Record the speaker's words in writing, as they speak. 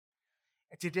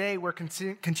Today, we're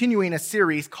continuing a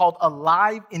series called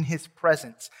Alive in His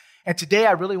Presence. And today,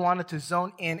 I really wanted to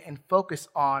zone in and focus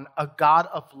on a God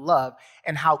of love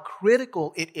and how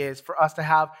critical it is for us to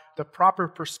have the proper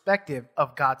perspective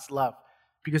of God's love.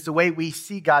 Because the way we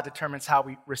see God determines how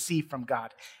we receive from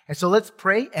God. And so let's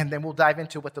pray, and then we'll dive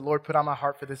into what the Lord put on my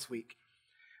heart for this week.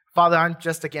 Father, I'm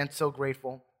just again so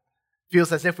grateful.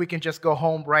 Feels as if we can just go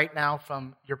home right now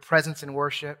from your presence in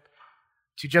worship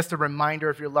to just a reminder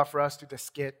of your love for us through the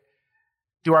skit,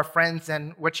 through our friends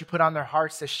and what you put on their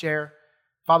hearts to share.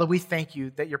 Father, we thank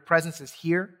you that your presence is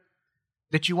here,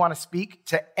 that you want to speak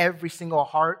to every single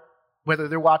heart, whether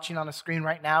they're watching on a screen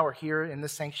right now or here in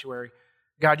this sanctuary.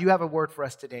 God, you have a word for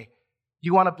us today.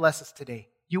 You want to bless us today.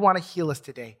 You want to heal us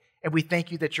today. And we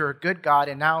thank you that you're a good God.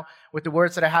 And now, with the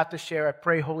words that I have to share, I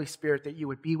pray, Holy Spirit, that you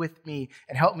would be with me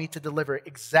and help me to deliver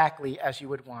exactly as you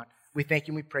would want. We thank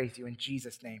you and we praise you in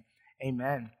Jesus' name.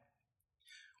 Amen.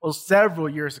 Well, several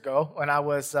years ago, when I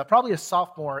was probably a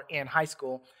sophomore in high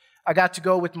school, I got to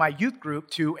go with my youth group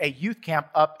to a youth camp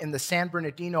up in the San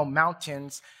Bernardino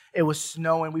Mountains. It was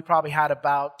snowing. We probably had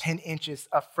about 10 inches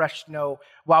of fresh snow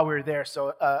while we were there.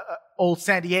 So old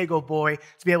San Diego boy,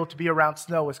 to be able to be around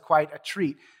snow was quite a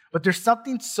treat. But there's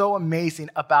something so amazing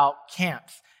about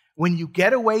camps. When you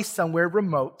get away somewhere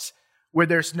remote where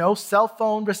there's no cell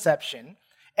phone reception,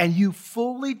 and you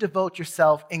fully devote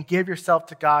yourself and give yourself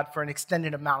to God for an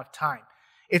extended amount of time.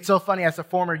 It's so funny as a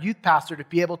former youth pastor to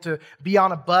be able to be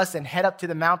on a bus and head up to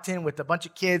the mountain with a bunch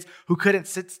of kids who couldn't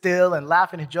sit still and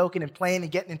laughing and joking and playing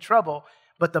and getting in trouble.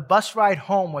 But the bus ride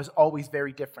home was always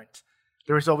very different.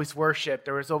 There was always worship.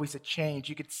 There was always a change.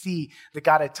 You could see that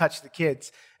God had touched the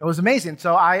kids. It was amazing.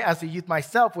 So I, as a youth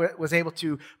myself, was able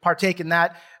to partake in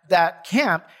that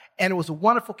camp. And it was a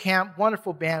wonderful camp,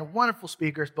 wonderful band, wonderful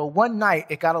speakers. But one night,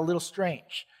 it got a little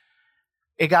strange.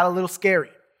 It got a little scary.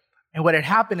 And what had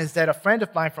happened is that a friend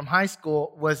of mine from high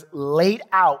school was laid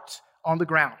out on the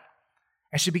ground.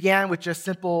 And she began with just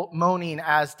simple moaning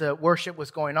as the worship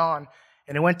was going on.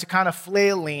 And it went to kind of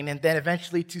flailing, and then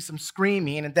eventually to some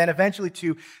screaming, and then eventually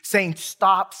to saying,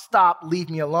 "Stop, stop, leave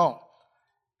me alone."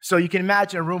 So you can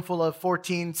imagine a room full of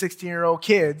 14, 16-year-old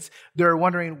kids. They're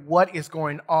wondering what is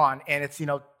going on, and it's,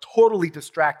 totally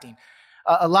distracting.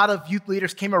 A lot of youth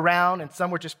leaders came around, and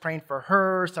some were just praying for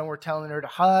her. Some were telling her to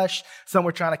hush. Some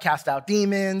were trying to cast out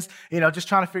demons, just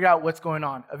trying to figure out what's going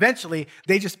on. Eventually,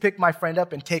 they just picked my friend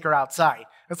up and take her outside.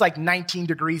 It's like 19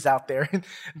 degrees out there.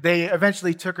 They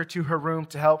eventually took her to her room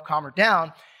to help calm her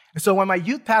down. And so when my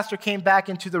youth pastor came back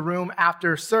into the room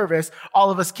after service,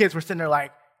 all of us kids were sitting there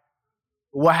like,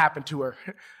 "What happened to her?"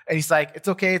 And he's like, it's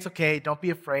okay. Don't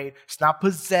be afraid. She's not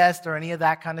possessed or any of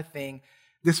that kind of thing.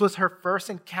 This was her first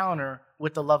encounter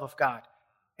with the love of God.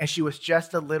 And she was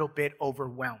just a little bit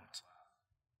overwhelmed.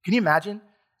 Can you imagine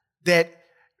that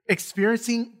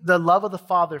experiencing the love of the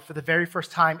Father for the very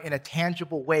first time in a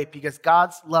tangible way? Because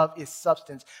God's love is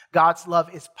substance. God's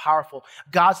love is powerful.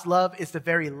 God's love is the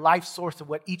very life source of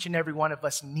what each and every one of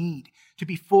us need to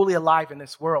be fully alive in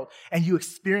this world. And you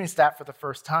experience that for the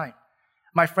first time.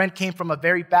 My friend came from a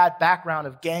very bad background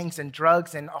of gangs and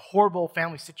drugs and a horrible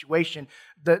family situation.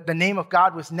 The name of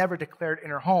God was never declared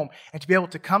in her home. And to be able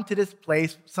to come to this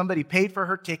place, somebody paid for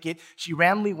her ticket. She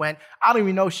randomly went. I don't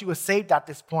even know if she was saved at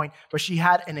this point, but she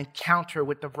had an encounter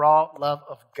with the raw love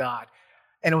of God.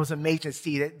 And it was amazing to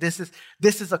see that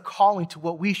this is a calling to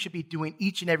what we should be doing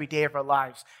each and every day of our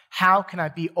lives. How can I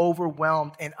be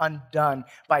overwhelmed and undone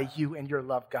by you and your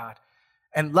love, God?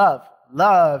 And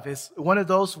love is one of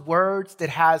those words that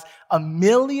has a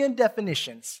million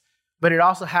definitions, but it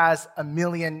also has a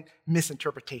million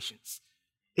misinterpretations.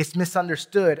 It's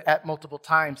misunderstood at multiple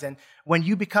times. And when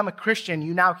you become a Christian,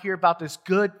 you now hear about this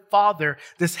good Father,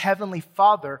 this heavenly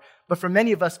Father. But for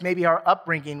many of us, maybe our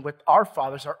upbringing with our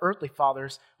fathers, our earthly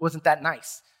fathers, wasn't that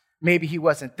nice. Maybe he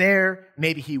wasn't there.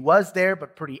 Maybe he was there,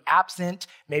 but pretty absent,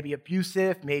 maybe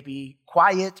abusive, maybe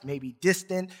quiet, maybe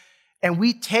distant. And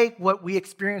we take what we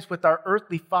experience with our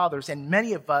earthly fathers, and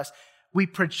many of us, we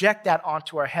project that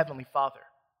onto our heavenly Father.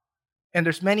 And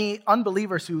there's many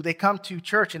unbelievers who they come to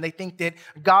church and they think that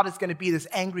God is going to be this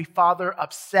angry father,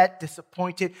 upset,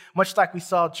 disappointed, much like we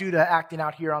saw Judah acting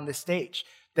out here on this stage,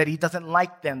 that he doesn't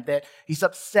like them, that he's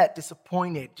upset,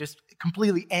 disappointed, just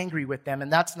completely angry with them.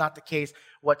 And that's not the case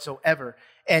whatsoever.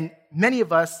 And many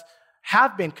of us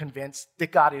have been convinced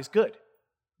that God is good.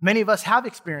 Many of us have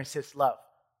experienced his love.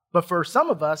 But for some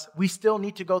of us, we still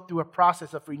need to go through a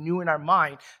process of renewing our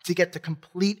mind to get the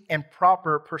complete and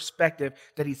proper perspective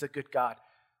that he's a good God.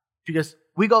 Because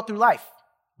we go through life,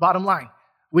 bottom line.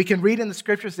 We can read in the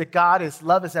scriptures that God's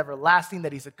love is everlasting,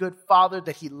 that he's a good Father,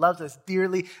 that he loves us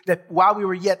dearly, that while we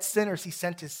were yet sinners, he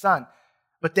sent his Son.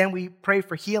 but then we pray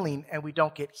for healing and we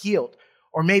don't get healed.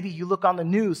 Or maybe you look on the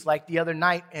news like the other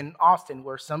night in Austin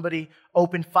where somebody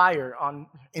opened fire on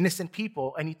innocent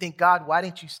people and you think, God, why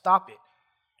didn't you stop it?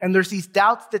 And there's these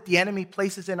doubts that the enemy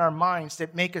places in our minds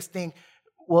that make us think,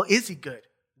 well, is he good?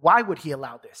 Why would he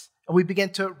allow this? And we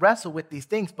begin to wrestle with these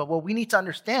things. But what we need to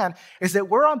understand is that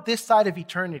we're on this side of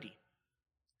eternity.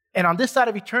 And on this side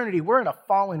of eternity, we're in a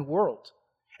fallen world.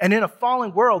 And in a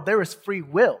fallen world, there is free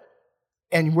will.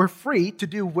 And we're free to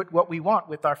do what we want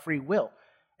with our free will.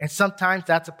 And sometimes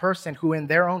that's a person who in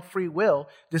their own free will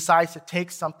decides to take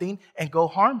something and go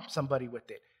harm somebody with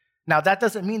it. Now, that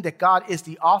doesn't mean that God is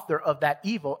the author of that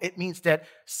evil. It means that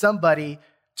somebody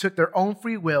took their own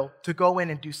free will to go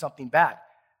in and do something bad.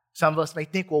 Some of us may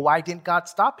think, well, why didn't God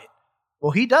stop it?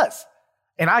 Well, he does.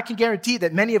 And I can guarantee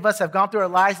that many of us have gone through our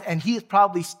lives and he has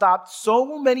probably stopped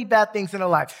so many bad things in our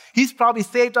life. He's probably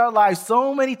saved our lives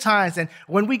so many times. And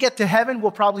when we get to heaven,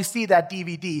 we'll probably see that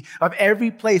DVD of every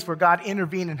place where God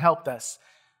intervened and helped us.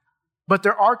 But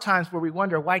there are times where we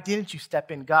wonder, why didn't you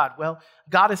step in, God? Well,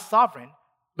 God is sovereign,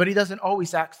 but he doesn't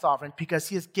always act sovereign because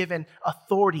he has given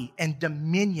authority and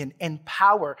dominion and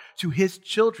power to his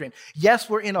children. Yes,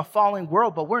 we're in a fallen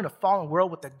world, but we're in a fallen world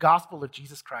with the gospel of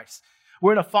Jesus Christ.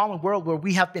 We're in a fallen world where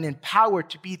we have been empowered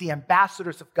to be the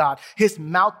ambassadors of God, his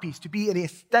mouthpiece, to be an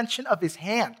extension of his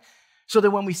hand, so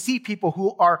that when we see people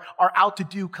who are out to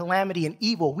do calamity and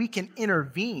evil, we can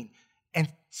intervene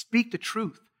and speak the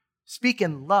truth, speak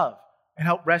in love, and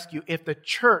help rescue. If the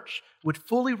church would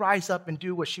fully rise up and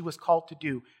do what she was called to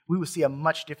do, we would see a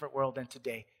much different world than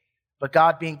today. But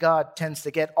God, being God, tends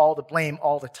to get all the blame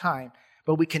all the time.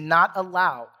 But we cannot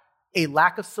allow a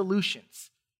lack of solutions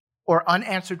or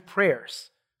unanswered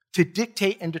prayers to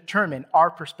dictate and determine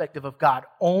our perspective of God.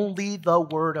 Only the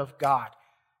Word of God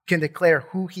can declare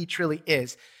who he truly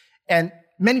is. And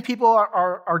many people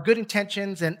are good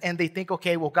intentions and they think,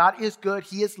 okay, well, God is good.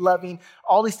 He is loving,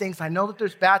 all these things. I know that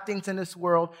there's bad things in this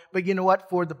world, but you know what?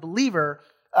 For the believer,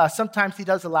 sometimes he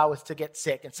does allow us to get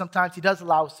sick and sometimes he does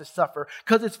allow us to suffer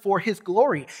because it's for his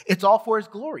glory. It's all for his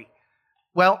glory.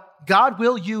 Well, God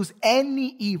will use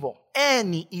any evil,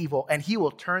 and he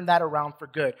will turn that around for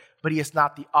good, but he is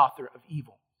not the author of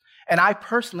evil. And I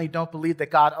personally don't believe that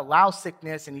God allows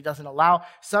sickness and he doesn't allow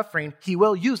suffering. He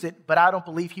will use it, but I don't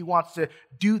believe he wants to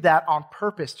do that on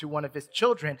purpose to one of his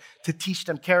children to teach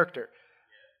them character.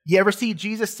 You ever see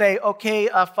Jesus say, okay,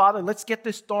 Father, let's get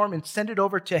this storm and send it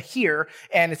over to here,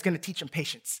 and it's going to teach them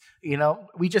patience. You know,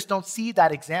 we just don't see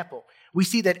that example. We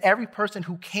see that every person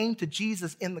who came to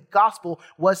Jesus in the gospel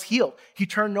was healed. He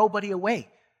turned nobody away.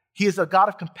 He is a God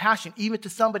of compassion. Even to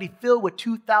somebody filled with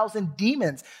 2,000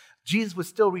 demons, Jesus would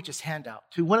still reach his hand out.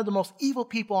 To one of the most evil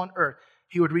people on earth,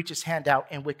 he would reach his hand out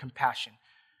and with compassion.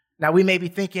 Now, we may be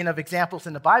thinking of examples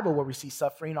in the Bible where we see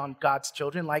suffering on God's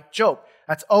children, like Job.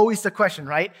 That's always the question,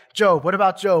 right? Job, what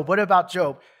about Job? What about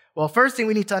Job? Well, first thing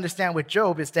we need to understand with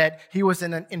Job is that he was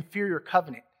in an inferior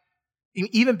covenant.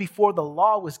 Even before the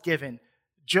law was given,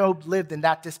 Job lived in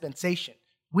that dispensation.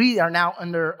 We are now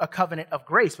under a covenant of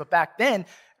grace, but back then,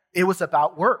 it was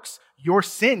about works. Your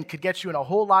sin could get you in a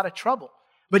whole lot of trouble.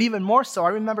 But even more so, I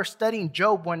remember studying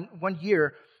Job one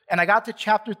year, and I got to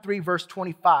chapter 3, verse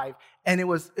 25, and it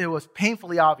was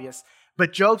painfully obvious.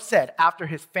 But Job said, after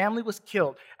his family was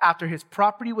killed, after his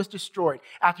property was destroyed,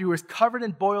 after he was covered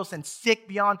in boils and sick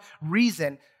beyond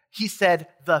reason, he said,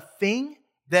 the thing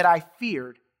that I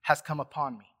feared has come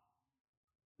upon me.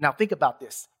 Now think about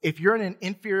this. If you're in an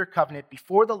inferior covenant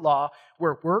before the law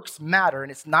where works matter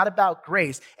and it's not about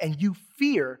grace and you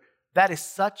fear, that is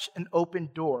such an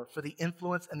open door for the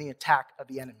influence and the attack of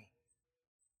the enemy.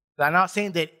 I'm not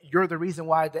saying that you're the reason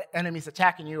why the enemy's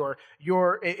attacking you or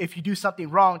if you do something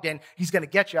wrong, then he's going to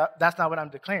get you. That's not what I'm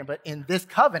declaring. But in this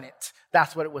covenant,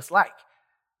 that's what it was like.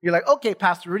 You're like, okay,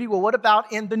 Pastor Rudy, well, what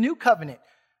about in the new covenant?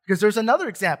 Because there's another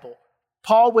example.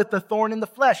 Paul with the thorn in the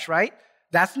flesh, right?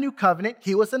 That's the new covenant.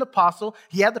 He was an apostle.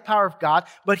 He had the power of God,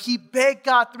 but he begged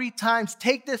God 3 times,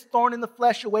 take this thorn in the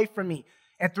flesh away from me.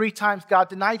 And 3 times God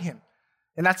denied him.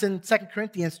 And that's in 2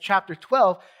 Corinthians chapter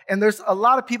 12. And there's a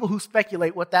lot of people who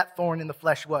speculate what that thorn in the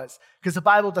flesh was, because the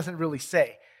Bible doesn't really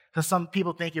say. So some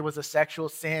people think it was a sexual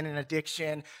sin and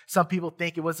addiction. Some people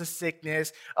think it was a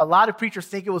sickness. A lot of preachers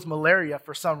think it was malaria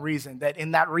for some reason, that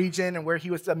in that region and where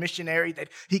he was a missionary, that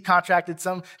he contracted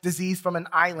some disease from an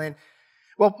island.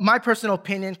 Well, my personal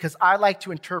opinion, because I like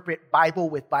to interpret Bible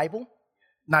with Bible,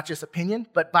 not just opinion,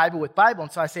 but Bible with Bible.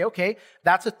 And so I say, okay,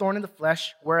 that's a thorn in the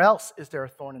flesh. Where else is there a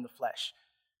thorn in the flesh?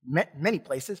 Many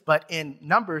places, but in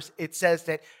Numbers, it says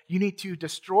that you need to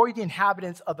destroy the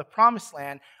inhabitants of the promised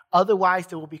land, otherwise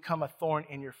there will become a thorn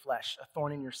in your flesh, a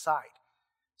thorn in your side.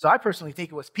 So I personally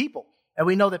think it was people. And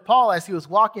we know that Paul, as he was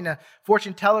walking, a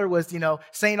fortune teller was,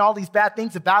 saying all these bad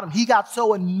things about him. He got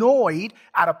so annoyed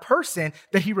at a person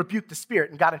that he rebuked the spirit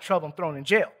and got in trouble and thrown in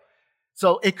jail.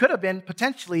 So it could have been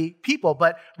potentially people,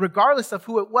 but regardless of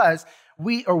who it was,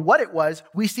 what it was,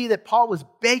 we see that Paul was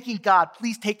begging God,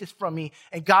 please take this from me.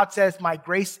 And God says, my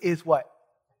grace is what?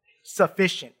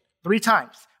 Sufficient. 3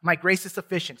 times. My grace is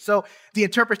sufficient. So the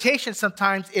interpretation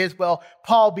sometimes is, well,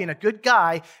 Paul being a good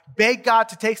guy, begged God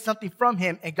to take something from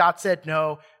him. And God said,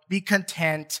 no, be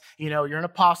content. You're an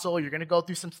apostle. You're going to go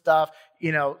through some stuff.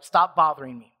 Stop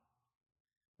bothering me.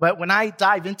 But when I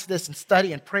dive into this and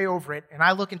study and pray over it, and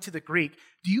I look into the Greek,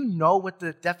 do you know what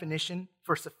the definition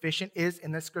for sufficient is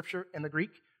in this scripture in the Greek?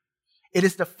 It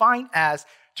is defined as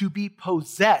to be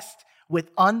possessed with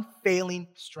unfailing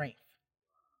strength.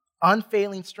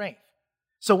 Unfailing strength.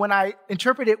 So when I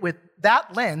interpret it with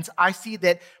that lens, I see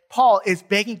that Paul is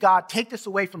begging God, take this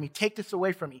away from me, take this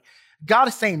away from me. God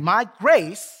is saying, my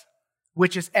grace,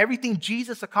 which is everything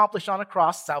Jesus accomplished on the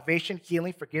cross, salvation,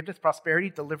 healing, forgiveness, prosperity,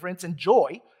 deliverance, and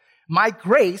joy, my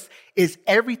grace is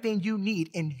everything you need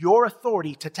in your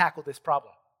authority to tackle this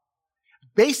problem.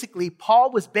 Basically,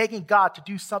 Paul was begging God to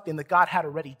do something that God had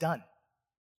already done.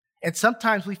 And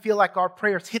sometimes we feel like our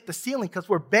prayers hit the ceiling because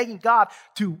we're begging God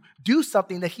to do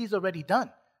something that he's already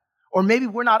done. Or maybe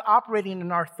we're not operating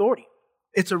in our authority.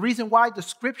 It's a reason why the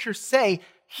scriptures say,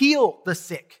 heal the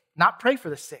sick, not pray for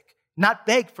the sick, not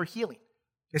beg for healing.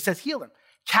 It says heal them.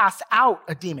 Cast out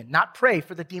a demon, not pray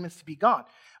for the demons to be gone.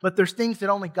 But there's things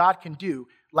that only God can do,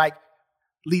 like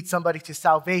lead somebody to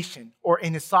salvation or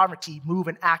in his sovereignty, move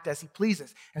and act as he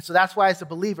pleases. And so that's why as a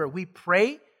believer, we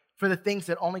pray for the things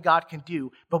that only God can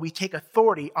do, but we take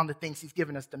authority on the things he's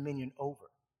given us dominion over.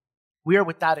 We are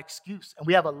without excuse, and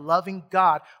we have a loving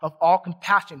God of all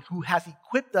compassion who has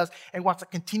equipped us and wants to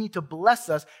continue to bless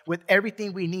us with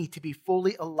everything we need to be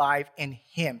fully alive in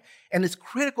him. And it's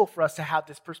critical for us to have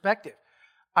this perspective.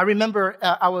 I remember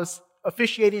I was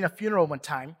officiating a funeral one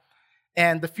time,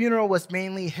 and the funeral was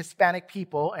mainly Hispanic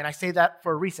people, and I say that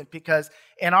for a reason, because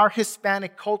in our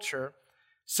Hispanic culture,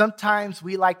 sometimes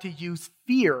we like to use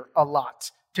fear a lot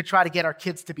to try to get our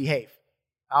kids to behave.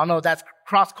 I don't know if that's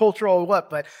cross-cultural or what,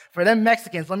 but for them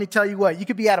Mexicans, let me tell you what, you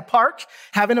could be at a park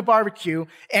having a barbecue,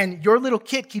 and your little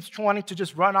kid keeps wanting to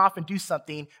just run off and do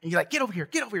something, and you're like, get over here,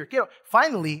 get over here, get over.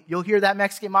 Finally, you'll hear that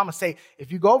Mexican mama say,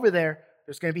 if you go over there,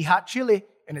 there's going to be hot chili,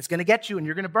 and it's going to get you, and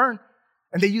you're going to burn.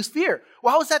 And they use fear.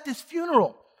 Well, I was at this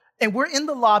funeral, and we're in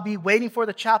the lobby waiting for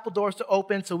the chapel doors to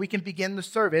open so we can begin the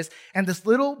service, and this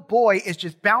little boy is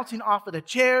just bouncing off of the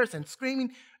chairs and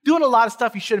screaming, doing a lot of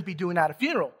stuff he shouldn't be doing at a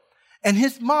funeral. And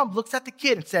his mom looks at the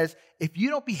kid and says, if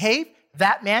you don't behave,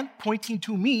 that man, pointing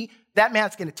to me, that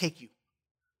man's going to take you.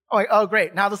 I'm like, oh,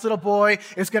 great. Now this little boy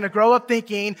is going to grow up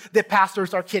thinking that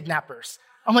pastors are kidnappers.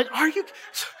 I'm like, are you?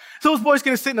 So those boys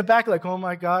going to sit in the back like, oh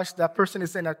my gosh, that person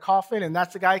is in a coffin and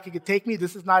that's the guy who could take me.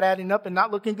 This is not adding up and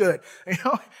not looking good.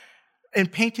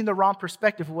 And painting the wrong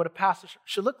perspective of what a pastor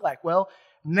should look like. Well,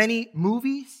 many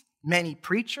movies, many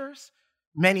preachers,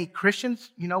 many Christians,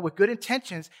 with good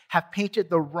intentions have painted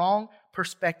the wrong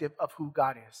perspective of who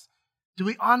God is. Do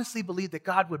we honestly believe that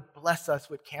God would bless us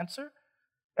with cancer?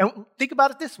 And think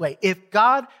about it this way. If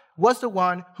God was the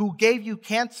one who gave you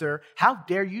cancer, how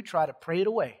dare you try to pray it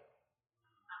away?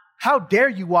 How dare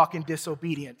you walk in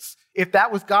disobedience? If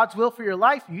that was God's will for your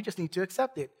life, you just need to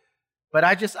accept it. But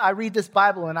I read this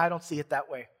Bible and I don't see it that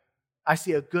way. I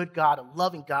see a good God, a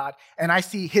loving God, and I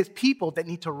see his people that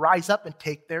need to rise up and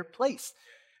take their place.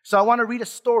 So I want to read a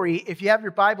story. If you have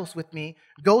your Bibles with me,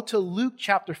 go to Luke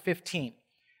chapter 15.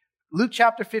 Luke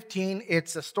chapter 15,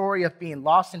 it's a story of being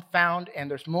lost and found, and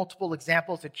there's multiple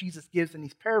examples that Jesus gives in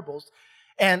these parables.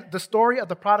 And the story of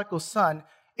the prodigal son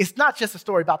is not just a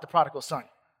story about the prodigal son.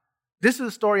 This is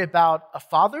a story about a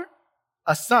father,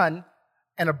 a son,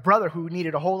 and a brother who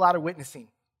needed a whole lot of witnessing.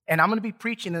 And I'm going to be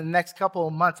preaching in the next couple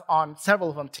of months on several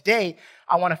of them. Today,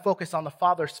 I want to focus on the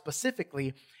father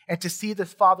specifically and to see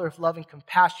this father of love and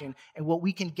compassion and what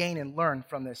we can gain and learn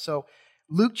from this. So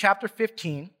Luke chapter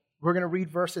 15, we're going to read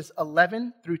verses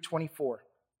 11 through 24. It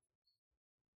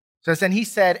says, then he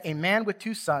said, a man with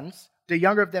 2 sons, the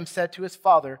younger of them said to his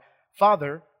father,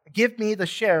 Father, give me the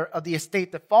share of the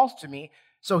estate that falls to me.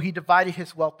 So he divided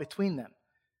his wealth between them.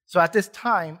 So at this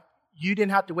time, you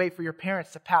didn't have to wait for your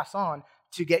parents to pass on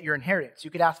to get your inheritance. You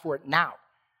could ask for it now.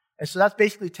 And so that's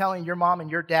basically telling your mom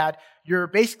and your dad, you're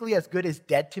basically as good as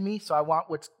dead to me, so I want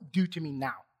what's due to me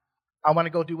now. I want to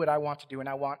go do what I want to do, and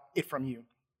I want it from you.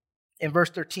 In verse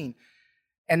 13,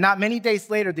 and not many days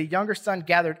later, the younger son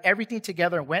gathered everything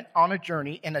together and went on a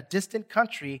journey in a distant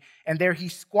country, and there he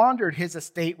squandered his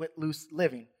estate with loose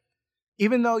living.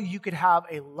 Even though you could have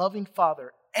a loving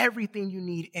father everything you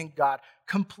need in God,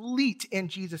 complete in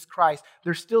Jesus Christ,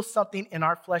 there's still something in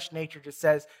our flesh nature that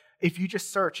says, if you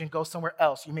just search and go somewhere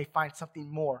else, you may find something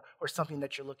more or something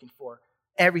that you're looking for.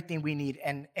 Everything we need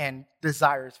and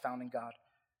desire is found in God.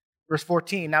 Verse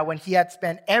 14, now when he had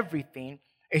spent everything,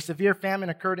 a severe famine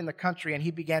occurred in the country, and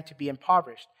he began to be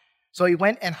impoverished. So he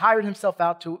went and hired himself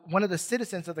out to one of the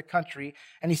citizens of the country,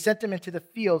 and he sent him into the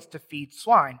fields to feed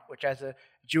swine, which as a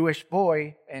Jewish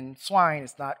boy, and swine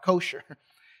is not kosher.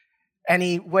 And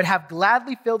he would have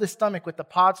gladly filled his stomach with the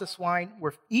pods the swine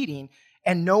were eating,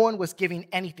 and no one was giving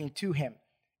anything to him.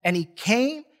 And he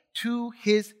came to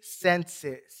his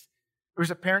senses.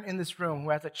 There's a parent in this room who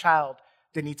has a child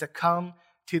that needs to come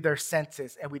to their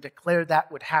senses, and we declare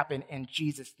that would happen in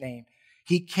Jesus' name.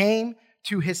 He came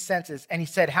to his senses, and he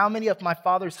said, how many of my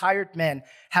father's hired men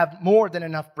have more than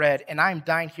enough bread, and I am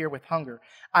dying here with hunger?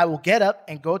 I will get up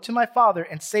and go to my father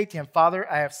and say to him, Father,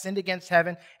 I have sinned against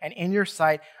heaven and in your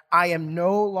sight. I am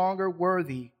no longer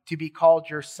worthy to be called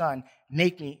your son.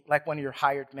 Make me like one of your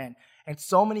hired men. And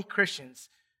so many Christians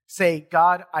say,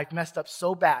 God, I've messed up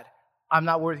so bad. I'm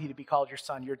not worthy to be called your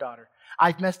son, your daughter.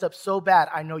 I've messed up so bad,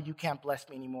 I know you can't bless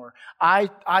me anymore.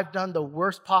 I've done the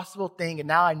worst possible thing, and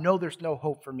now I know there's no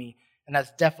hope for me. And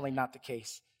that's definitely not the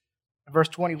case. Verse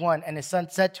 21, and his son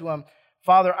said to him,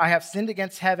 Father, I have sinned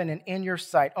against heaven and in your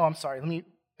sight. Oh, I'm sorry. Let me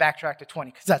backtrack to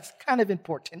 20 because that's kind of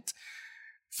important.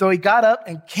 So he got up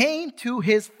and came to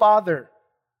his father.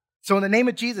 So in the name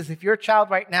of Jesus, if your child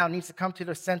right now needs to come to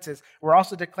their senses, we're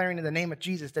also declaring in the name of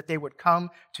Jesus that they would come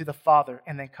to the Father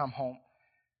and then come home.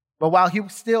 But while he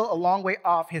was still a long way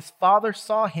off, his father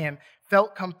saw him,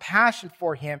 felt compassion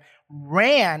for him,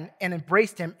 ran and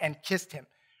embraced him and kissed him.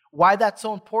 Why that's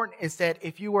so important is that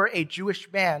if you were a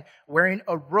Jewish man wearing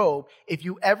a robe, if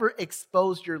you ever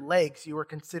exposed your legs, you were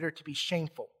considered to be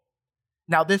shameful.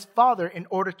 Now, this father, in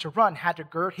order to run, had to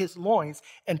gird his loins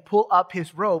and pull up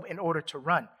his robe in order to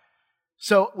run.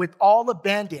 So with all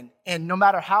abandon, and no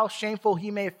matter how shameful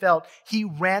he may have felt, he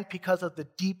ran because of the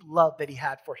deep love that he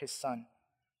had for his son.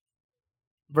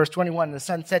 Verse 21, the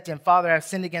son said to him, Father, I have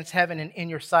sinned against heaven and in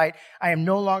your sight. I am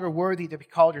no longer worthy to be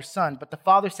called your son. But the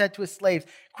father said to his slaves,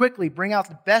 quickly bring out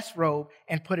the best robe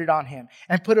and put it on him,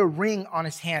 and put a ring on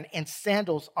his hand and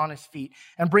sandals on his feet,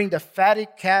 and bring the fatted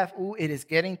calf. Ooh, it is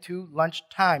getting to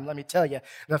lunchtime, let me tell you.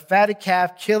 The fatted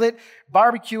calf, kill it,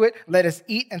 barbecue it, let us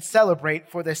eat and celebrate.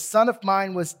 For this son of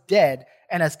mine was dead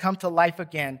and has come to life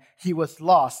again. He was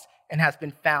lost and has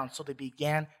been found. So they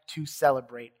began to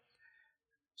celebrate.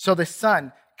 So the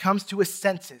son comes to his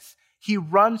senses. He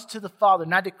runs to the Father.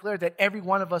 And I declare that every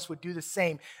one of us would do the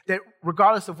same, that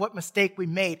regardless of what mistake we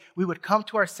made, we would come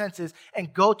to our senses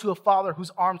and go to a Father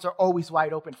whose arms are always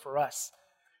wide open for us.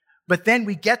 But then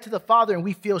we get to the Father and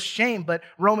we feel shame. But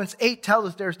Romans 8 tells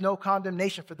us there's no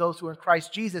condemnation for those who are in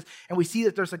Christ Jesus. And we see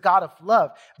that there's a God of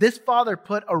love. This Father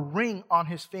put a ring on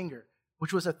his finger,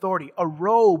 which was authority, a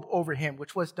robe over him,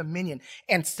 which was dominion,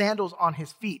 and sandals on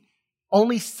his feet.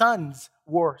 Only sons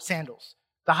wore sandals.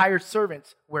 The hired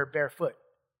servants wear barefoot.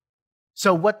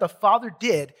 So what the father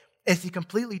did is he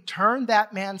completely turned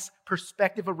that man's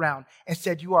perspective around and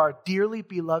said, you are a dearly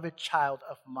beloved child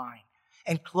of mine.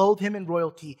 And clothed him in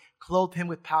royalty, clothed him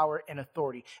with power and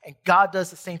authority. And God does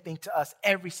the same thing to us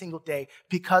every single day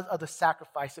because of the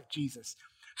sacrifice of Jesus.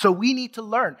 So we need to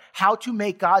learn how to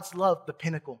make God's love the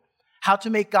pinnacle. How to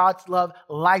make God's love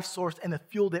life source and the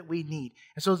fuel that we need.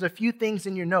 And so there's a few things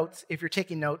in your notes, if you're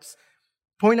taking notes.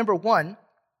 Point number 1,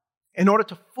 in order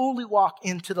to fully walk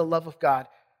into the love of God,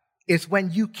 is when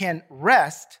you can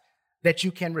rest that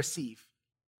you can receive.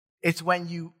 It's when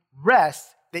you rest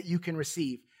that you can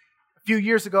receive. A few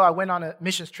years ago, I went on a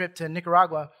missions trip to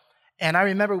Nicaragua, and I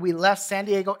remember we left San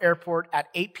Diego Airport at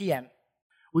 8 p.m.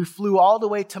 We flew all the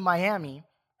way to Miami,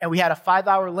 and we had a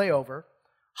 5-hour layover.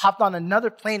 Hopped on another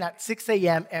plane at 6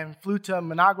 a.m. and flew to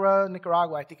Managua,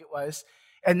 Nicaragua, I think it was.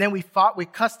 And then we fought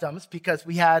with customs because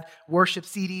we had worship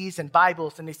CDs and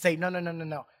Bibles. And they say,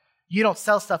 no. You don't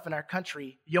sell stuff in our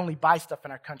country. You only buy stuff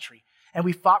in our country. And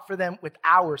we fought for them with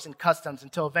hours in customs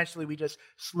until eventually we just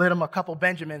slid them a couple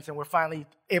Benjamins and we're finally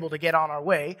able to get on our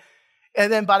way.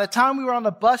 And then by the time we were on the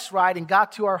bus ride and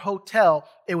got to our hotel,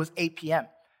 it was 8 p.m.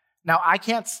 Now, I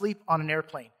can't sleep on an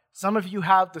airplane. Some of you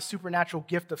have the supernatural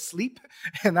gift of sleep,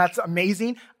 and that's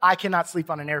amazing. I cannot sleep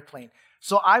on an airplane.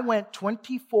 So I went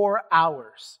 24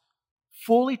 hours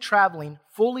fully traveling,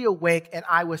 fully awake, and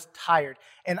I was tired.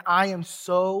 And I am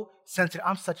so sensitive.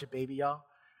 I'm such a baby, y'all.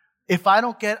 If I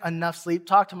don't get enough sleep,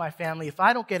 talk to my family. If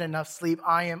I don't get enough sleep,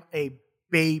 I am a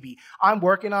baby. I'm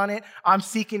working on it. I'm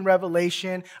seeking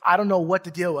revelation. I don't know what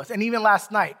to deal with. And even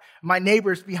last night, my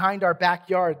neighbors behind our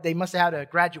backyard, they must have had a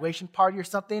graduation party or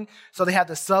something. So they had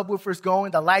the subwoofers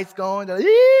going, the lights going,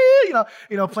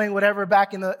 playing whatever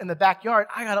back in the backyard.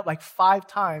 I got up like 5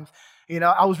 times.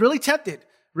 I was really tempted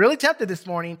this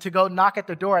morning to go knock at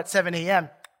the door at 7 a.m.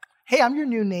 Hey, I'm your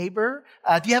new neighbor.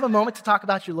 Do you have a moment to talk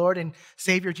about your Lord and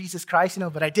Savior Jesus Christ?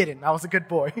 But I didn't. I was a good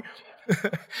boy.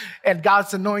 And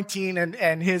God's anointing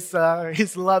and his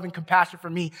love and compassion for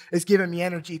me is giving me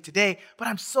energy today. But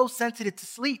I'm so sensitive to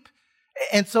sleep.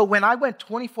 And so when I went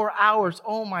 24 hours,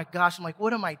 oh my gosh, I'm like,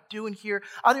 what am I doing here?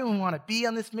 I don't even want to be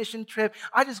on this mission trip.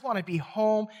 I just want to be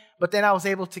home. But then I was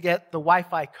able to get the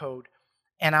Wi-Fi code.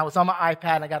 And I was on my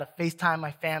iPad, and I got to FaceTime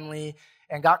my family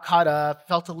and got caught up,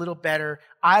 felt a little better.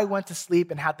 I went to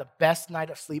sleep and had the best night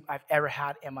of sleep I've ever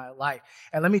had in my life.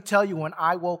 And let me tell you, when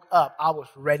I woke up, I was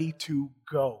ready to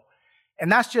go.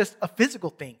 And that's just a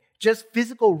physical thing. Just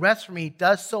physical rest for me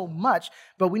does so much,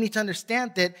 but we need to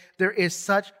understand that there is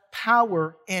such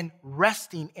power in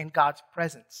resting in God's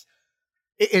presence.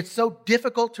 It's so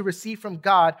difficult to receive from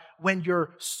God when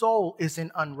your soul is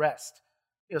in unrest.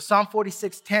 Psalm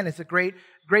 46:10 is a great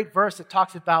verse that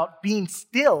talks about being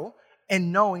still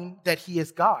and knowing that he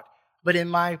is God. But in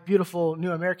my beautiful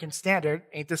New American Standard,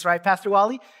 ain't this right, Pastor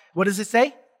Wally? What does it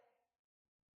say?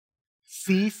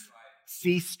 Cease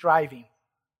striving.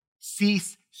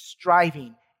 Cease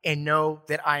striving and know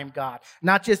that I am God.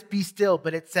 Not just be still,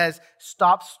 but it says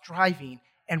stop striving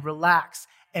and relax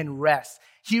and rest.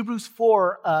 Hebrews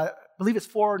 4, I believe it's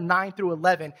 4:9 through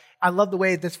 11. I love the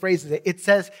way this phrases it. It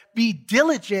says, be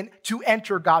diligent to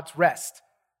enter God's rest.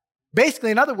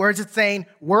 Basically, in other words, it's saying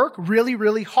work really,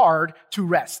 really hard to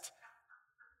rest.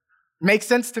 Makes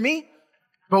sense to me?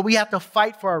 But we have to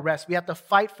fight for our rest. We have to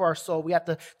fight for our soul. We have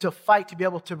to fight to be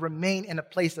able to remain in a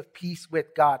place of peace with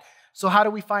God. So how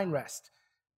do we find rest?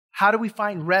 How do we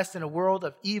find rest in a world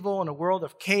of evil, in a world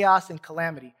of chaos and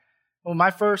calamity? Well,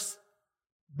 my first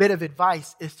bit of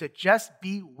advice is to just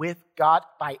be with God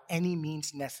by any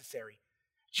means necessary.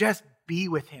 Just be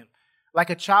with him. Like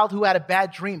a child who had a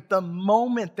bad dream, the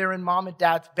moment they're in mom and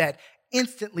dad's bed,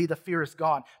 instantly the fear is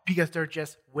gone because they're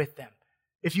just with them.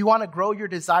 If you want to grow your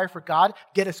desire for God,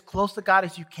 get as close to God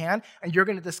as you can, and you're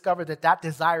going to discover that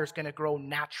desire is going to grow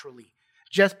naturally.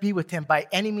 Just be with him. By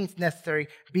any means necessary,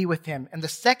 be with him. And the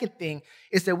second thing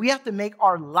is that we have to make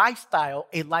our lifestyle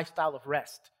a lifestyle of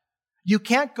rest. You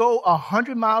can't go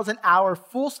 100 miles an hour,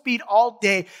 full speed all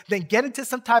day, then get into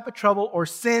some type of trouble or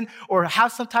sin or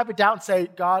have some type of doubt and say,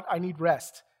 God, I need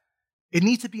rest. It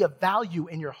needs to be a value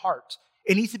in your heart.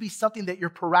 It needs to be something that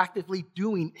you're proactively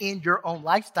doing in your own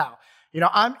lifestyle.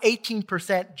 I'm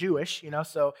 18% Jewish,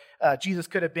 so Jesus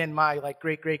could have been my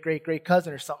great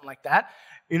cousin or something like that,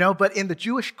 but in the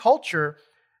Jewish culture,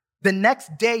 the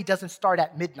next day doesn't start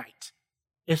at midnight.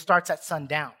 It starts at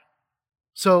sundown.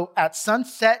 So at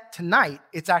sunset tonight,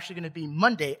 it's actually going to be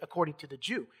Monday according to the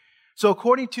Jew. So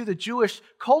according to the Jewish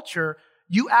culture,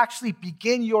 you actually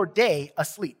begin your day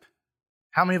asleep.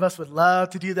 How many of us would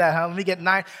love to do that? Let me get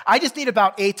 9. I just need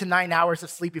about 8 to 9 hours of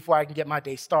sleep before I can get my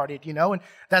day started, and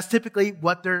that's typically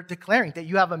what they're declaring, that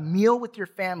you have a meal with your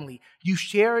family. You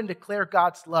share and declare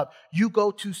God's love. You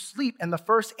go to sleep, and the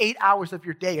first 8 hours of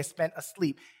your day is spent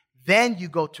asleep. Then you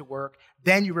go to work.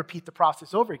 Then you repeat the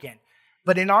process over again.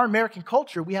 But in our American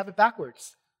culture, we have it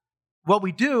backwards. What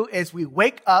we do is we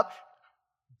wake up,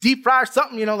 deep fry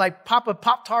something, like pop a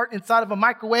Pop-Tart inside of a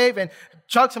microwave and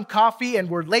chug some coffee, and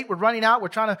we're late, we're running out, we're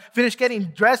trying to finish getting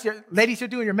dressed. Ladies are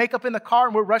doing your makeup in the car,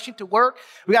 and we're rushing to work.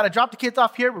 We got to drop the kids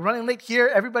off here, we're running late here.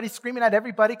 Everybody's screaming at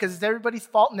everybody because it's everybody's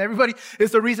fault, and everybody is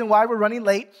the reason why we're running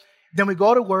late. Then we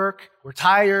go to work, we're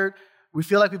tired, we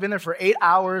feel like we've been there for 8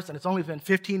 hours, and it's only been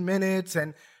 15 minutes,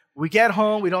 and we get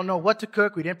home, we don't know what to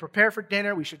cook, we didn't prepare for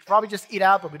dinner, we should probably just eat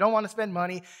out, but we don't want to spend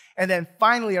money. And then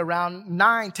finally around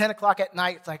 9, 10 o'clock at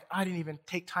night, it's like, I didn't even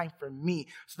take time for me.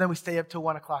 So then we stay up till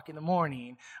 1 o'clock in the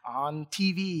morning on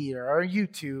TV or on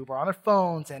YouTube or on our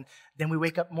phones, and then we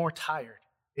wake up more tired.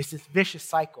 It's this vicious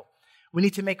cycle. We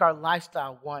need to make our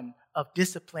lifestyle one of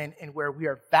discipline and where we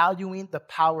are valuing the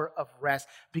power of rest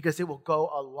because it will go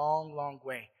a long, long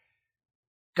way.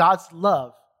 God's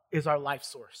love is our life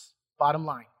source, bottom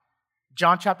line.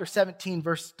 John chapter 17,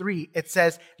 verse 3, it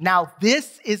says, now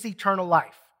this is eternal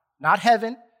life, not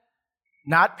heaven,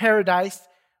 not paradise.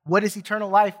 What is eternal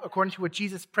life, according to what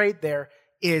Jesus prayed there,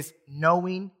 is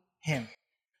knowing him.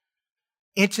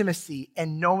 Intimacy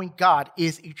and knowing God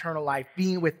is eternal life,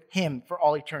 being with him for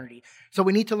all eternity. So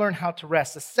we need to learn how to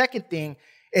rest. The second thing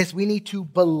is we need to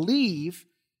believe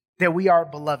that we are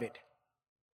beloved.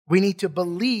 We need to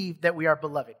believe that we are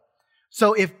beloved.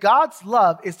 So if God's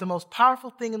love is the most powerful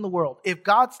thing in the world, if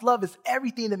God's love is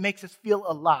everything that makes us feel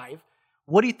alive,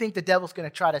 what do you think the devil's going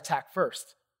to try to attack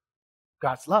first?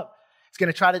 God's love. It's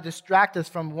going to try to distract us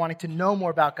from wanting to know more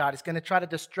about God. It's going to try to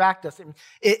distract us. And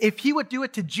if he would do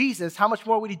it to Jesus, how much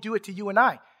more would he do it to you and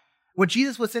I? When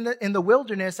Jesus was in the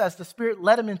wilderness, as the Spirit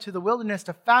led him into the wilderness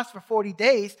to fast for 40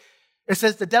 days, it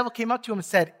says the devil came up to him and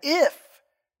said, if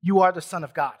you are the Son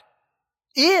of God,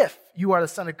 if you are the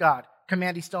Son of God,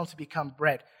 command these stones to become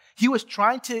bread. He was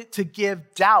trying to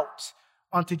give doubt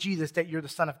unto Jesus that you're the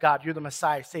Son of God, you're the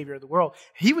Messiah, Savior of the world.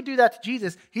 He would do that to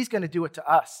Jesus, he's going to do it to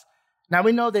us. Now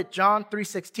we know that John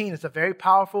 3:16 is a very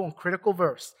powerful and critical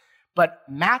verse, but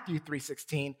Matthew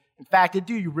 3:16, in fact, it'd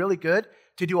do you really good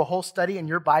to do a whole study in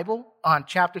your Bible on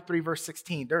chapter 3, verse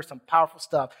 16. There's some powerful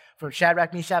stuff from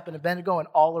Shadrach, Meshach, and Abednego and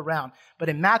all around. But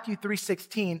in Matthew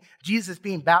 3:16, Jesus is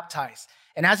being baptized.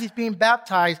 And as he's being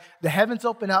baptized, the heavens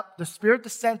open up, the Spirit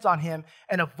descends on him,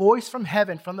 and a voice from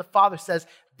heaven, from the Father says,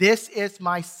 "This is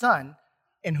my Son,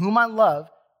 in whom I love,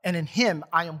 and in him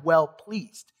I am well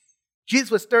pleased."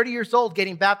 Jesus was 30 years old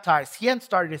getting baptized. He hadn't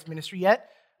started his ministry yet.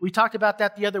 We talked about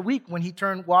that the other week when he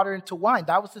turned water into wine.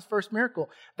 That was his first miracle.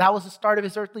 That was the start of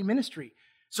his earthly ministry.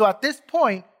 So at this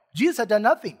point, Jesus had done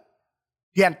nothing.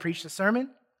 He hadn't preached a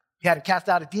sermon. He hadn't cast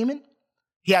out a demon.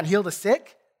 He hadn't healed the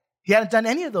sick. He hadn't done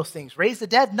any of those things. Raised the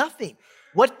dead, nothing.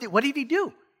 What did he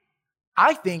do?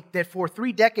 I think that for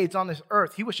 3 decades on this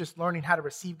earth, he was just learning how to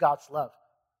receive God's love.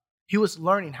 He was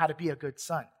learning how to be a good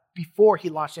son before he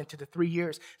launched into the 3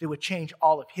 years that would change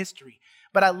all of history.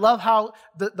 But I love how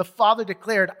the Father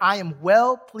declared, "I am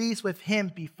well pleased with him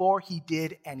before he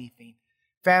did anything."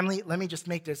 Family, let me just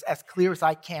make this as clear as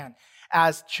I can.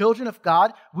 As children of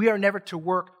God, we are never to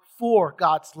work for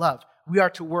God's love. We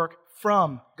are to work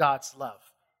from God's love.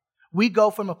 We go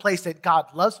from a place that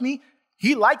God loves me.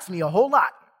 He likes me a whole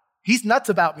lot. He's nuts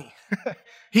about me.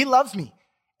 He loves me.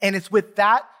 And it's with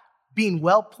that being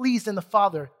well pleased in the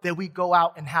Father that we go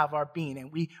out and have our being. And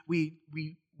we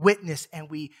witness and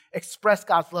we express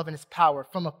God's love and his power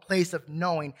from a place of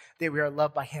knowing that we are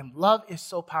loved by him. Love is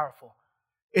so powerful.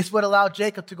 It's what allowed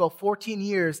Jacob to go 14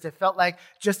 years that felt like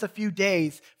just a few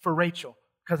days for Rachel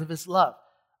because of his love.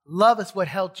 Love is what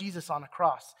held Jesus on the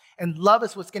cross. And love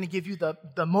is what's going to give you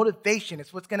the motivation.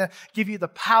 It's what's going to give you the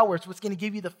power. It's what's going to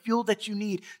give you the fuel that you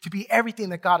need to be everything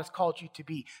that God has called you to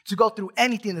be, to go through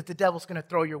anything that the devil's going to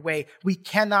throw your way. We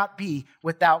cannot be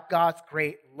without God's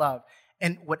great love.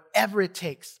 And whatever it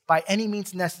takes, by any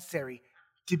means necessary,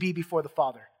 to be before the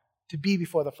Father. To be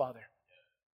before the Father.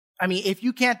 I mean, if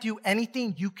you can't do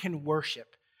anything, you can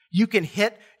worship. You can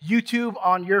hit YouTube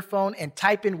on your phone and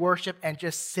type in worship and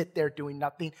just sit there doing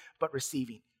nothing but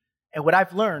receiving. And what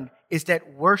I've learned is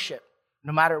that worship,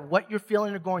 no matter what you're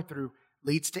feeling or going through,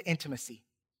 leads to intimacy.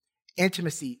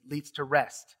 Intimacy leads to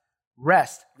rest.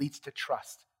 Rest leads to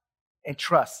trust. And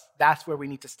trust, that's where we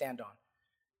need to stand on.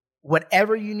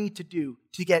 Whatever you need to do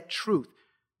to get truth,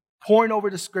 pouring over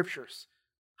the scriptures,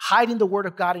 hiding the word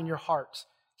of God in your heart,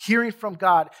 hearing from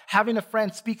God, having a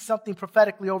friend speak something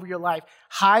prophetically over your life,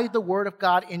 hide the word of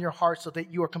God in your heart so that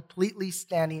you are completely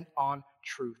standing on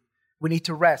truth. We need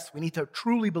to rest. We need to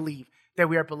truly believe that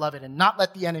we are beloved and not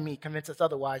let the enemy convince us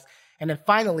otherwise. And then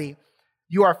finally,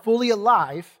 you are fully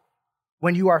alive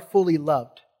when you are fully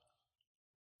loved.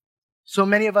 So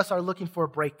many of us are looking for a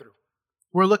breakthrough.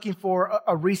 We're looking for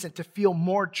a reason to feel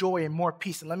more joy and more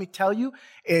peace. And let me tell you,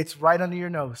 it's right under your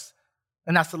nose.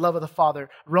 And that's the love of the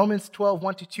Father. Romans 12,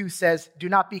 1-2 says, "Do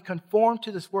not be conformed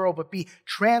to this world, but be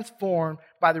transformed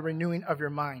by the renewing of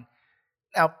your mind."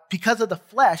 Now, because of the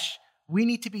flesh, we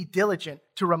need to be diligent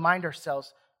to remind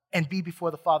ourselves and be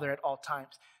before the Father at all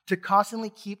times, to constantly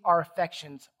keep our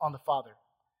affections on the Father.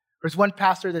 There's one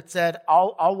pastor that said,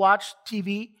 I'll watch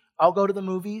TV, I'll go to the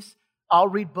movies, I'll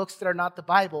read books that are not the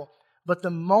Bible, but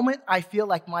the moment I feel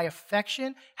like my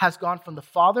affection has gone from the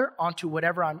Father onto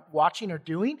whatever I'm watching or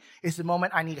doing is the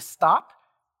moment I need to stop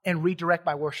and redirect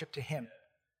my worship to him.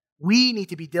 We need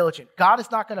to be diligent. God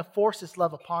is not going to force his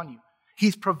love upon you.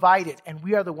 He's provided, and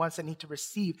we are the ones that need to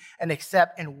receive and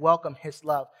accept and welcome his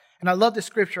love. And I love the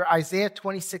scripture, Isaiah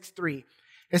 26:3.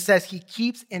 It says, "He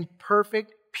keeps in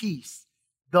perfect peace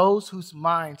those whose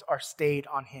minds are stayed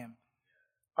on him."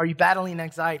 Are you battling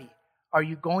anxiety? Are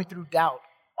you going through doubt?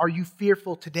 Are you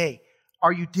fearful today?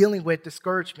 Are you dealing with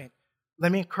discouragement?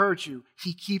 Let me encourage you.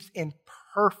 He keeps in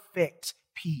perfect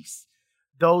peace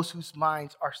those whose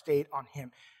minds are stayed on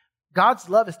him. God's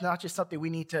love is not just something we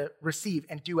need to receive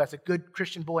and do as a good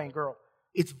Christian boy and girl.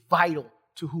 It's vital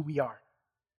to who we are.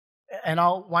 And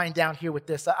I'll wind down here with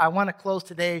this. I want to close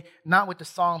today, not with the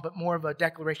song, but more of a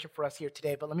declaration for us here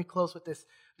today. But let me close with this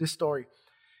story.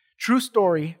 True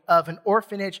story of an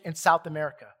orphanage in South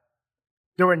America.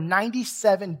 There were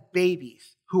 97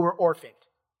 babies who were orphaned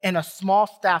and a small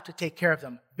staff to take care of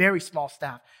them, very small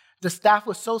staff. The staff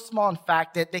was so small, in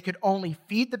fact, that they could only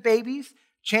feed the babies,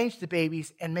 change the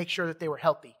babies, and make sure that they were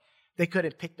healthy. They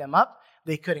couldn't pick them up.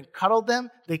 They couldn't cuddle them.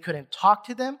 They couldn't talk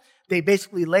to them. They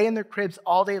basically lay in their cribs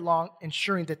all day long,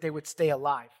 ensuring that they would stay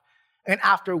alive. And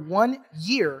after 1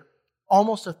 year,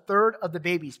 almost a third of the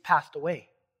babies passed away.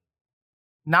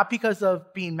 Not because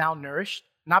of being malnourished,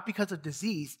 not because of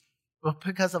disease, but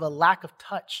because of a lack of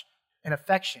touch and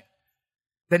affection.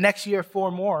 The next year,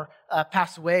 4 more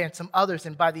passed away and some others.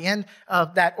 And by the end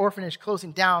of that orphanage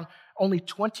closing down, only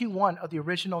 21 of the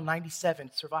original 97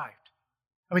 survived.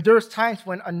 I mean, there was times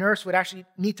when a nurse would actually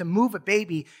need to move a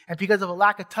baby, and because of a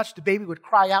lack of touch, the baby would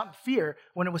cry out in fear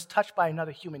when it was touched by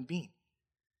another human being.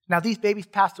 Now, these babies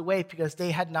passed away because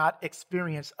they had not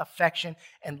experienced affection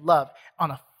and love on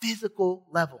a physical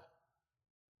level.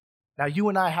 Now, you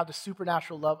and I have the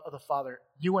supernatural love of the Father.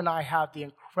 You and I have the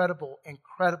incredible,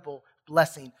 incredible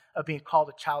blessing of being called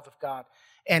a child of God.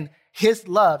 And his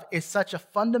love is such a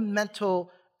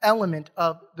fundamental element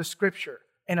of the Scripture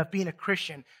and of being a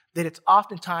Christian that it's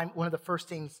oftentimes one of the first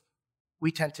things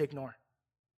we tend to ignore.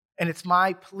 And it's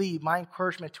my plea, my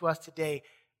encouragement to us today,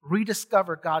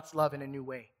 rediscover God's love in a new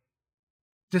way.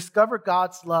 Discover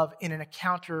God's love in an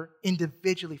encounter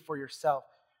individually for yourself.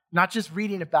 Not just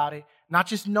reading about it, not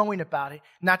just knowing about it,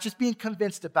 not just being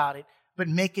convinced about it, but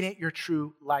making it your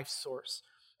true life source.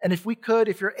 And if we could,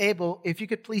 if you're able, if you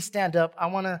could please stand up, I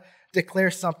want to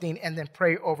declare something and then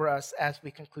pray over us as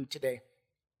we conclude today.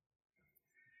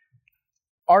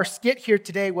 Our skit here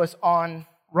today was on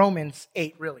Romans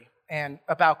 8, really, and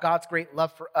about God's great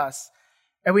love for us.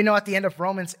 And we know at the end of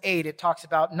Romans 8, it talks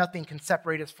about nothing can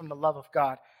separate us from the love of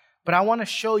God. But I want to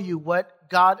show you what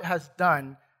God has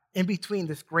done in between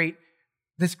this great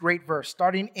verse,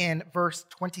 starting in verse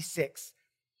 26.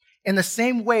 In the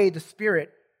same way, the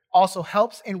Spirit also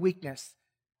helps in weakness,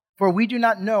 for we do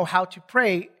not know how to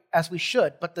pray as we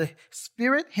should, but the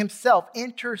Spirit himself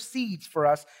intercedes for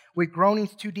us with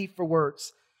groanings too deep for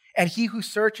words. And he who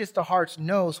searches the hearts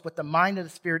knows what the mind of the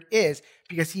Spirit is,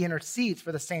 because he intercedes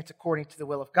for the saints according to the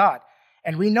will of God.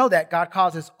 And we know that God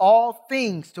causes all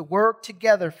things to work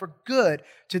together for good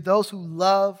to those who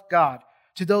love God,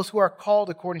 to those who are called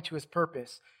according to his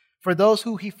purpose. For those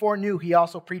who he foreknew, he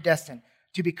also predestined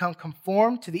to become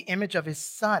conformed to the image of his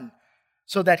Son,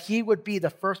 so that he would be the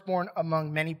firstborn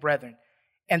among many brethren.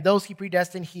 And those he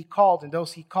predestined, he called, and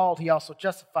those he called, he also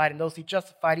justified, and those he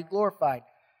justified, he glorified.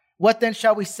 What then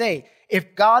shall we say?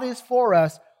 If God is for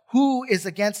us, who is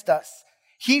against us?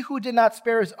 He who did not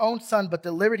spare his own Son, but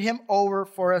delivered him over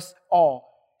for us all,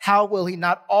 how will he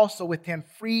not also with him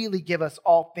freely give us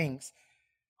all things?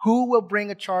 Who will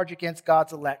bring a charge against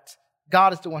God's elect?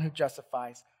 God is the one who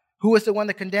justifies. Who is the one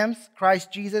that condemns?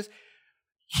 Christ Jesus.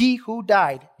 He who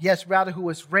died, yes, rather who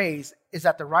was raised, is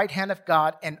at the right hand of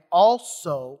God and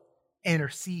also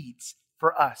intercedes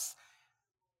for us.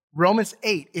 Romans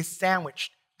 8 is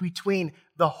sandwiched between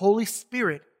the Holy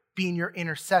Spirit being your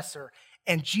intercessor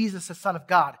and Jesus, the Son of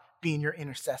God, being your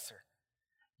intercessor.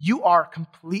 You are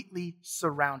completely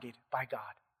surrounded by God.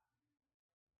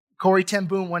 Corrie ten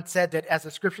Boom once said that as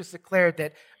the scriptures declared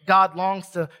that God longs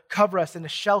to cover us in the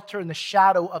shelter and the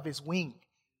shadow of his wing.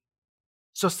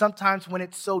 So sometimes when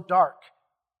it's so dark,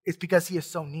 it's because he is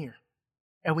so near.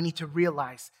 And we need to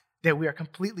realize that we are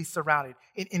completely surrounded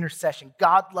in intercession.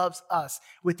 God loves us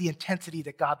with the intensity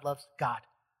that God loves God.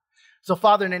 So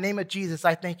Father, in the name of Jesus,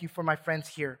 I thank you for my friends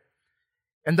here.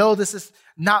 And though this is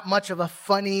not much of a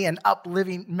funny and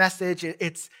uplifting message,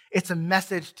 it's a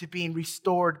message to being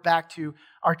restored back to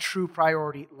our true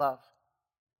priority, love.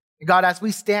 And God, as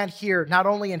we stand here, not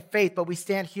only in faith, but we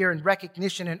stand here in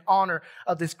recognition and honor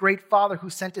of this great Father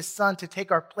who sent his Son to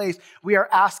take our place, we are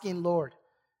asking, Lord,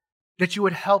 that you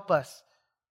would help us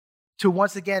to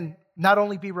once again not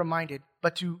only be reminded,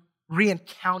 but to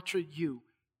re-encounter you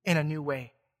in a new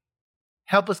way.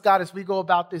 Help us, God, as we go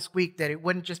about this week, that it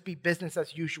wouldn't just be business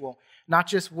as usual, not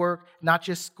just work, not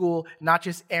just school, not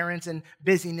just errands and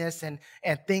busyness and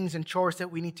things and chores that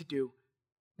we need to do.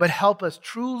 But help us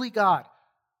truly, God,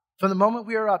 from the moment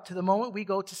we are up to the moment we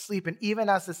go to sleep, and even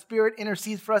as the Spirit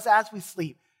intercedes for us as we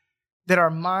sleep, that our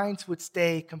minds would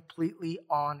stay completely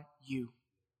on you.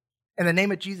 In the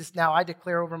name of Jesus now, I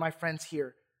declare over my friends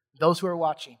here, those who are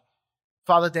watching,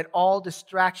 Father, that all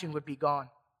distraction would be gone,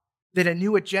 that a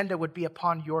new agenda would be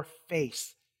upon your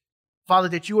face. Father,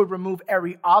 that you would remove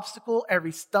every obstacle,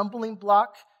 every stumbling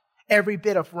block, every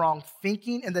bit of wrong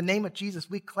thinking. In the name of Jesus,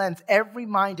 we cleanse every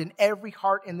mind and every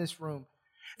heart in this room.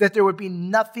 that there would be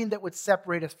nothing that would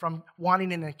separate us from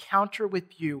wanting an encounter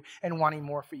with you and wanting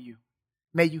more for you.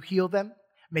 May you heal them.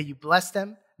 May you bless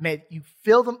them. May you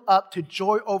fill them up to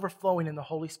joy overflowing in the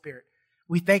Holy Spirit.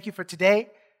 We thank you for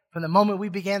today, from the moment we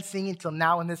began singing till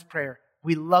now in this prayer.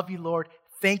 We love you, Lord.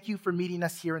 Thank you for meeting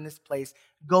us here in this place.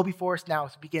 Go before us now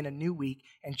as we begin a new week.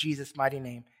 In Jesus' mighty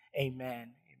name,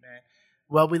 amen. Amen.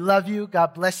 Well, we love you.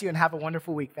 God bless you, and have a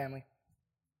wonderful week, family.